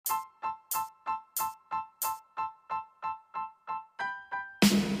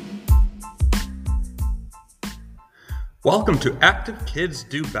Welcome to Active Kids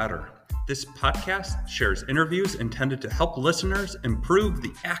Do Better. This podcast shares interviews intended to help listeners improve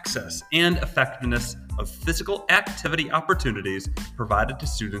the access and effectiveness of physical activity opportunities provided to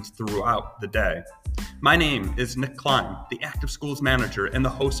students throughout the day. My name is Nick Klein, the Active Schools Manager and the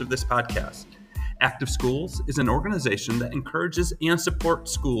host of this podcast. Active Schools is an organization that encourages and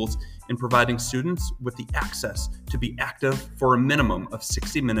supports schools in providing students with the access to be active for a minimum of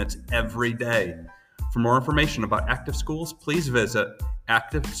 60 minutes every day. For more information about Active Schools, please visit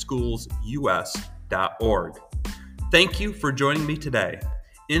activeschoolsus.org. Thank you for joining me today.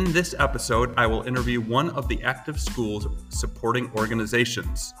 In this episode, I will interview one of the Active Schools supporting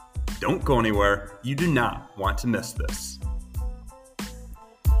organizations. Don't go anywhere. You do not want to miss this.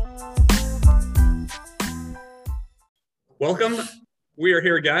 Welcome. We are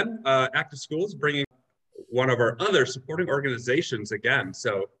here again, Active Schools, bringing one of our other supporting organizations again.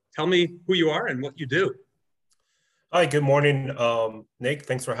 So tell me who you are and what you do. Hi, good morning, Nick.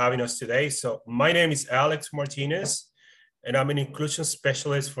 Thanks for having us today. So my name is Alex Martinez, and I'm an inclusion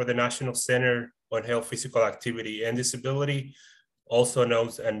specialist for the National Center on Health, Physical Activity, and Disability, also known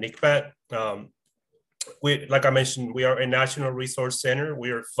as NCHPAD. Like I mentioned, we are a national resource center.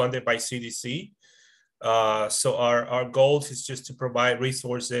 We are funded by CDC. So our goals is just to provide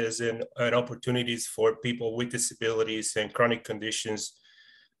resources and opportunities for people with disabilities and chronic conditions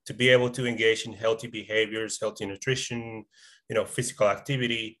to be able to engage in healthy behaviors, healthy nutrition, physical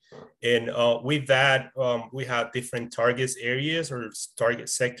activity. And with that, we have different target areas or target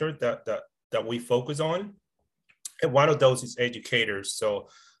sector that we focus on. And one of those is educators. So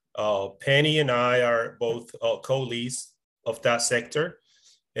Penny and I are both co-leads of that sector.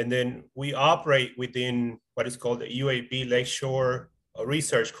 And then we operate within what is called the UAB Lakeshore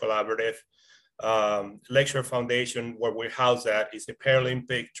Research Collaborative. Lakeshore Foundation, where we're housed at, is a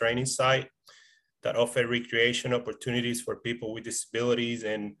Paralympic training site that offers recreation opportunities for people with disabilities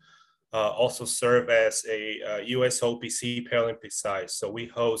and also serve as a USOPC Paralympic site. So we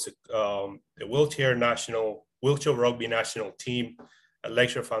host the wheelchair rugby national team at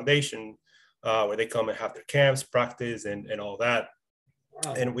Lakeshore Foundation, where they come and have their camps, practice, and all that.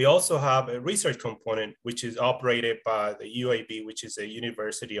 Wow. And we also have a research component, which is operated by the UAB, which is a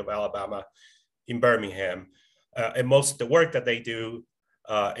University of Alabama in Birmingham. And most of the work that they do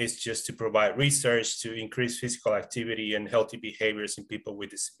is just to provide research to increase physical activity and healthy behaviors in people with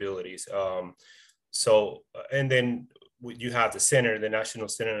disabilities. And then you have the center, the National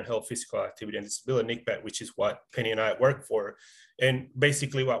Center on Health, Physical Activity, and Disability, NCHPAD, which is what Penny and I work for. And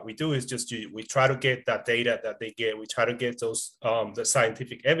basically what we do is we try to get that data that they get. We try to get those the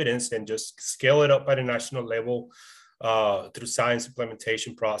scientific evidence and just scale it up at a national level through science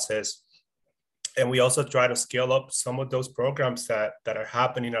implementation process. And we also try to scale up some of those programs that are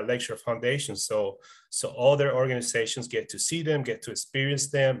happening at Lakeshore Foundation. So other organizations get to see them, get to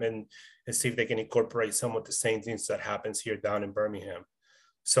experience them, and see if they can incorporate some of the same things that happens here down in Birmingham.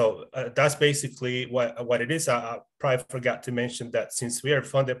 So that's basically what it is. I probably forgot to mention that since we are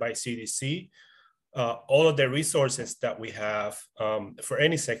funded by CDC, all of the resources that we have for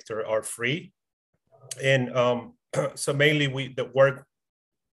any sector are free. And so mainly the work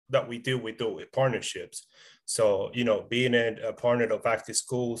that we do with partnerships. So, being a partner of Active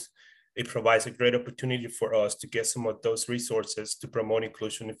Schools, it provides a great opportunity for us to get some of those resources to promote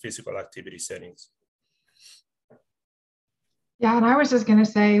inclusion in physical activity settings. Yeah, and I was just going to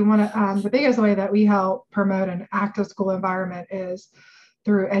say one of the biggest way that we help promote an active school environment is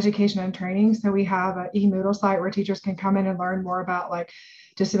through education and training. So we have an e-Moodle site where teachers can come in and learn more about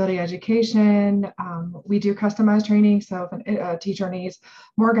disability education. We do customized training. So if a teacher needs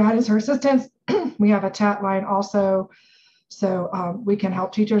more guidance or assistance, we have a chat line also. So we can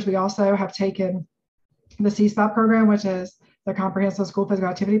help teachers. We also have taken the CSPAD program, which is the Comprehensive School Physical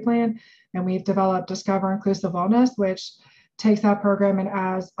Activity Plan. And we've developed Discover Inclusive Wellness, which takes that program and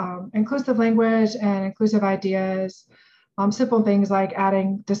adds inclusive language and inclusive ideas, simple things like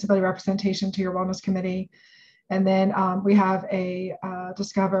adding disability representation to your wellness committee. And then we have a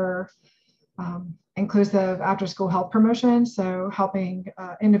Discover Inclusive After School Health Promotion. So helping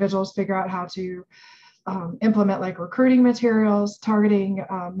individuals figure out how to implement recruiting materials, targeting,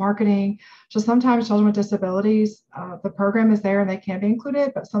 marketing. So sometimes children with disabilities, the program is there and they can be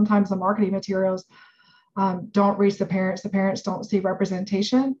included, but sometimes the marketing materials don't reach the parents. The parents don't see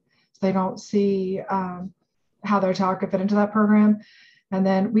representation. So they don't see how their child could fit into that program. And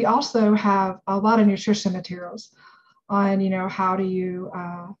then we also have a lot of nutrition materials on, how do you,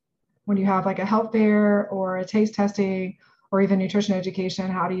 when you have a health fair or a taste testing or even nutrition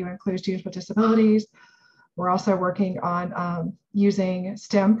education, how do you include students with disabilities? We're also working on using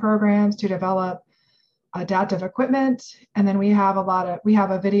STEM programs to develop adaptive equipment. And then we have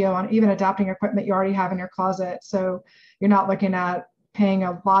a video on even adapting equipment you already have in your closet. So you're not looking at paying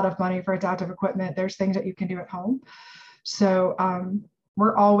a lot of money for adaptive equipment. There's things that you can do at home. So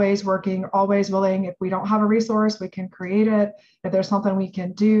we're always working, always willing. If we don't have a resource, we can create it. If there's something we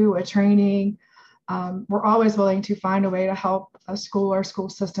can do, a training, we're always willing to find a way to help a school or school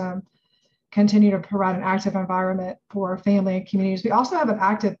system continue to provide an active environment for family and communities. We also have an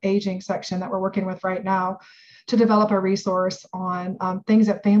active aging section that we're working with right now to develop a resource on things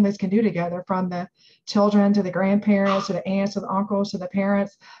that families can do together, from the children to the grandparents to the aunts to the uncles to the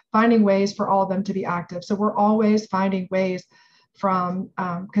parents, finding ways for all of them to be active. So we're always finding ways from,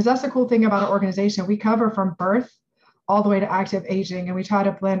 because that's the cool thing about our organization. We cover from birth all the way to active aging, and we try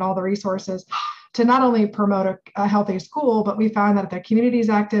to blend all the resources to not only promote a healthy school, but we find that if the community is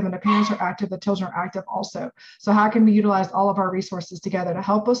active and the parents are active, the children are active also. So how can we utilize all of our resources together to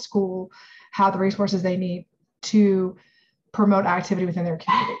help a school have the resources they need to promote activity within their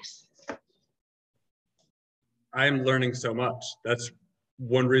communities? I'm learning so much. That's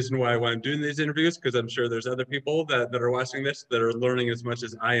one reason why I'm doing these interviews, because I'm sure there's other people that are watching this that are learning as much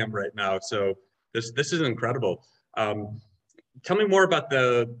as I am right now. So this is incredible. Tell me more about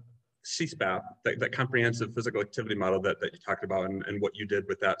the NCHPAD, that comprehensive physical activity model that you talked about, and what you did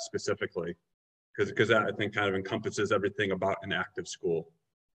with that specifically, because that, I think, kind of encompasses everything about an active school.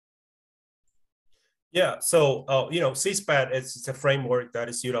 Yeah, so NCHPAD is a framework that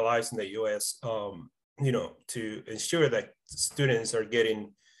is utilized in the U.S. To ensure that students are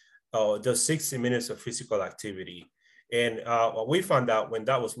getting those 60 minutes of physical activity. And what we found out when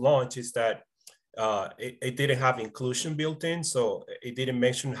that was launched is that it didn't have inclusion built in, so it didn't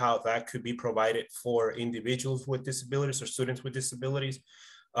mention how that could be provided for individuals with disabilities or students with disabilities.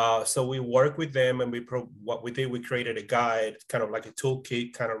 So we worked with them, and what we did, we created a guide, kind of like a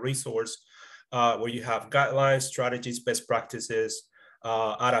toolkit kind of resource, where you have guidelines, strategies, best practices,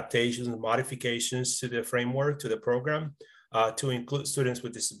 adaptations, and modifications to the framework, to the program, to include students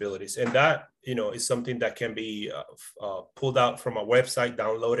with disabilities. And that, is something that can be pulled out from a website,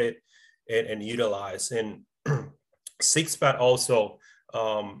 downloaded, and utilized. And NCHPAD also,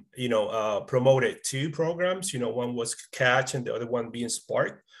 promoted two programs. One was Catch and the other one being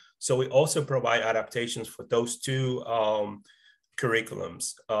Spark. So we also provide adaptations for those two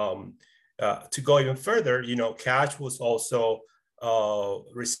curriculums. To go even further, Catch was also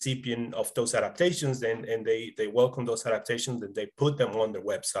recipient of those adaptations, and they welcome those adaptations and they put them on their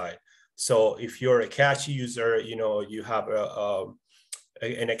website. So if you're a Catch user, you have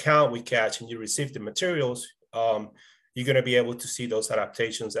an account with Catch and you receive the materials, you're going to be able to see those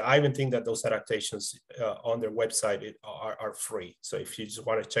adaptations. I even think that those adaptations on their website are free. So if you just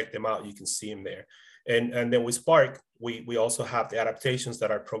want to check them out, you can see them there. And then with Spark, we also have the adaptations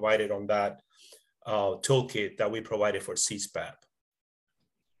that are provided on that toolkit that we provided for NCHPAD.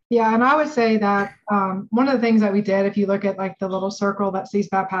 Yeah, and I would say that one of the things that we did, if you look at like the little circle that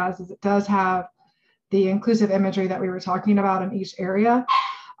NCHPAD has, is it does have the inclusive imagery that we were talking about in each area.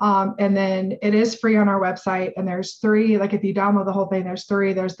 And then it is free on our website. And there's three, like if you download the whole thing, there's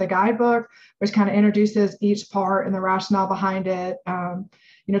three. There's the guidebook, which kind of introduces each part and the rationale behind it.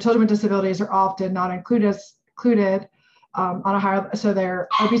 Children with disabilities are often not included on a higher, so their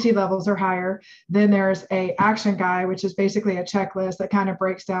OPC levels are higher. Then there's a action guide, which is basically a checklist that kind of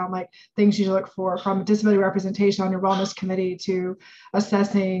breaks down like things you look for, from disability representation on your wellness committee to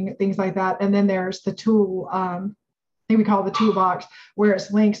assessing things like that. And then there's the tool, I think we call it the toolbox, where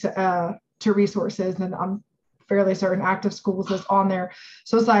it's links to resources. And I'm fairly certain Active Schools is on there.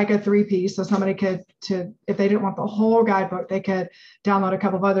 So it's like a 3-piece. So somebody could, if they didn't want the whole guidebook, they could download a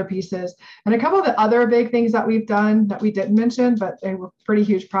couple of other pieces. And a couple of the other big things that we've done that we didn't mention, but they were pretty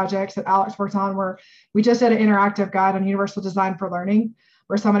huge projects that Alex worked on, were we just did an interactive guide on universal design for learning,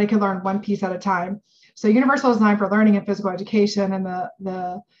 where somebody could learn one piece at a time. So universal design for learning and physical education, and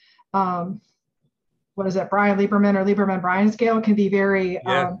the what is it, Brian Lieberman or Lieberman-Brian scale, can be very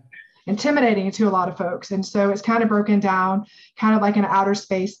intimidating to a lot of folks. And so it's kind of broken down, kind of like an outer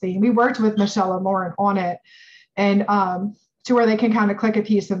space thing. We worked with Michelle and Lauren on it, and to where they can kind of click a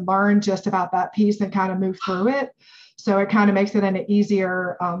piece and learn just about that piece and kind of move through it. So it kind of makes it in an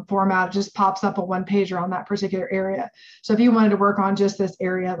easier format. It just pops up a one pager on that particular area. So if you wanted to work on just this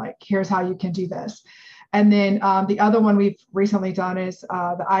area, like here's how you can do this. And then the other one we've recently done is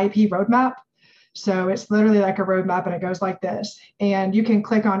the IEP roadmap. So it's literally like a roadmap, and it goes like this, and you can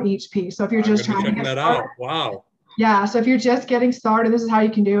click on each piece. So if you're just trying to get started, wow. Yeah. So if you're just getting started, this is how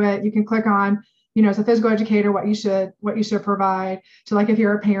you can do it. You can click on, as a physical educator, what you should provide. So like if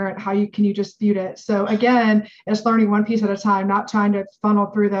you're a parent, can you dispute it? So again, it's learning one piece at a time, not trying to funnel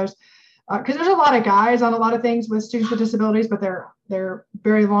through those because there's a lot of guys on a lot of things with students with disabilities, but they're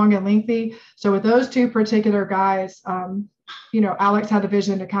very long and lengthy. So with those two particular guys, Alex had a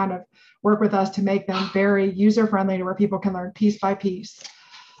vision to kind of work with us to make them very user-friendly to where people can learn piece by piece.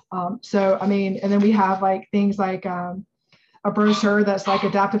 And then we have like things like a brochure that's like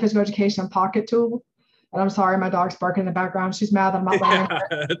adaptive physical education pocket tool. And I'm sorry, my dog's barking in the background. She's mad that I'm not letting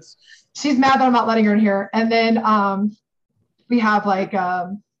her. She's mad that I'm not letting her in here. And then we have like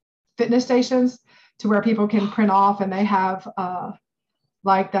fitness stations to where people can print off, and they have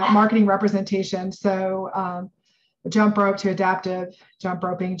like that marketing representation. So jump rope to adaptive jump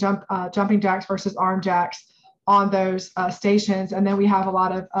roping, jumping jacks versus arm jacks on those stations. And then we have a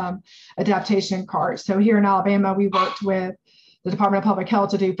lot of adaptation cards. So here in Alabama, we worked with the Department of Public Health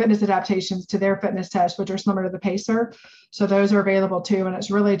to do fitness adaptations to their fitness tests, which are similar to the PACER. So those are available too. And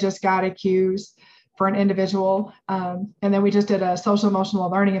it's really just guided cues for an individual. And then we just did a social emotional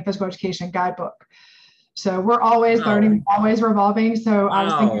learning and physical education guidebook. So we're always learning, always revolving. So I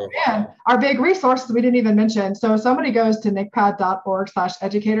was thinking, man, our big resources we didn't even mention. So if somebody goes to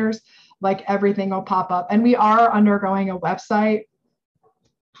NCHPAD.org/educators, like everything will pop up. And we are undergoing a website,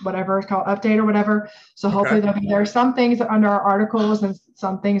 whatever it's called, update or whatever. So hopefully there'll be there. Some things are under our articles and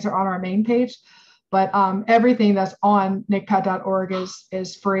some things are on our main page. But everything that's on NCHPAD.org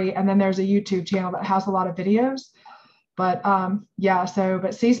is free. And then there's a YouTube channel that has a lot of videos. But but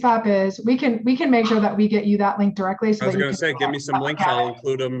CSPAP is, we can make sure that we get you that link directly. So I was going to say, give me some links. I'll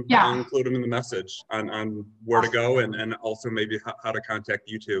include them. Yeah. I'll include them in the message on where to go, and also maybe how to contact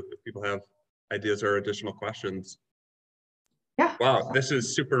you too if people have ideas or additional questions. Yeah. Wow, this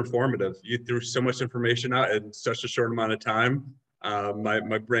is super informative. You threw so much information out in such a short amount of time.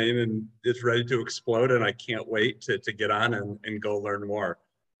 My brain is ready to explode, and I can't wait to get on and go learn more.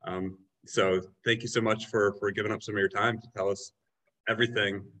 So thank you so much for giving up some of your time to tell us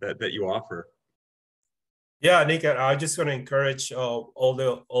everything that you offer. Yeah, Nick, I just want to encourage all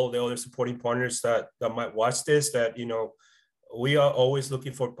the other supporting partners that might watch this, that, we are always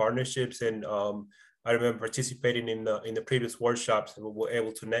looking for partnerships. And I remember participating in the previous workshops, and we were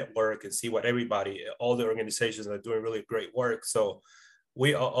able to network and see what all the organizations are doing really great work. So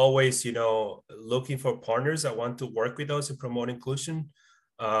we are always, looking for partners that want to work with us and promote inclusion.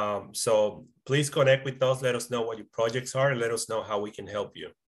 So please connect with us. Let us know what your projects are, and let us know how we can help you.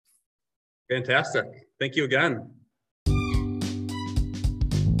 Fantastic. Thank you again.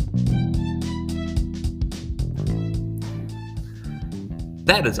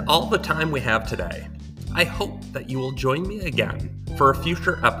 That is all the time we have today. I hope that you will join me again for a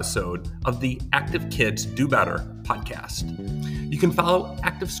future episode of the Active Kids Do Better podcast. You can follow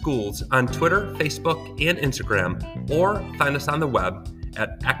Active Schools on Twitter, Facebook, and Instagram, or find us on the web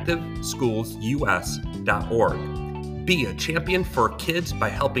at activeschoolsus.org. Be a champion for kids by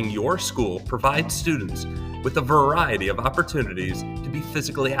helping your school provide students with a variety of opportunities to be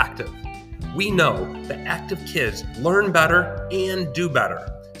physically active. We know that active kids learn better and do better.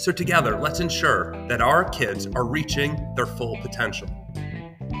 So together, let's ensure that our kids are reaching their full potential.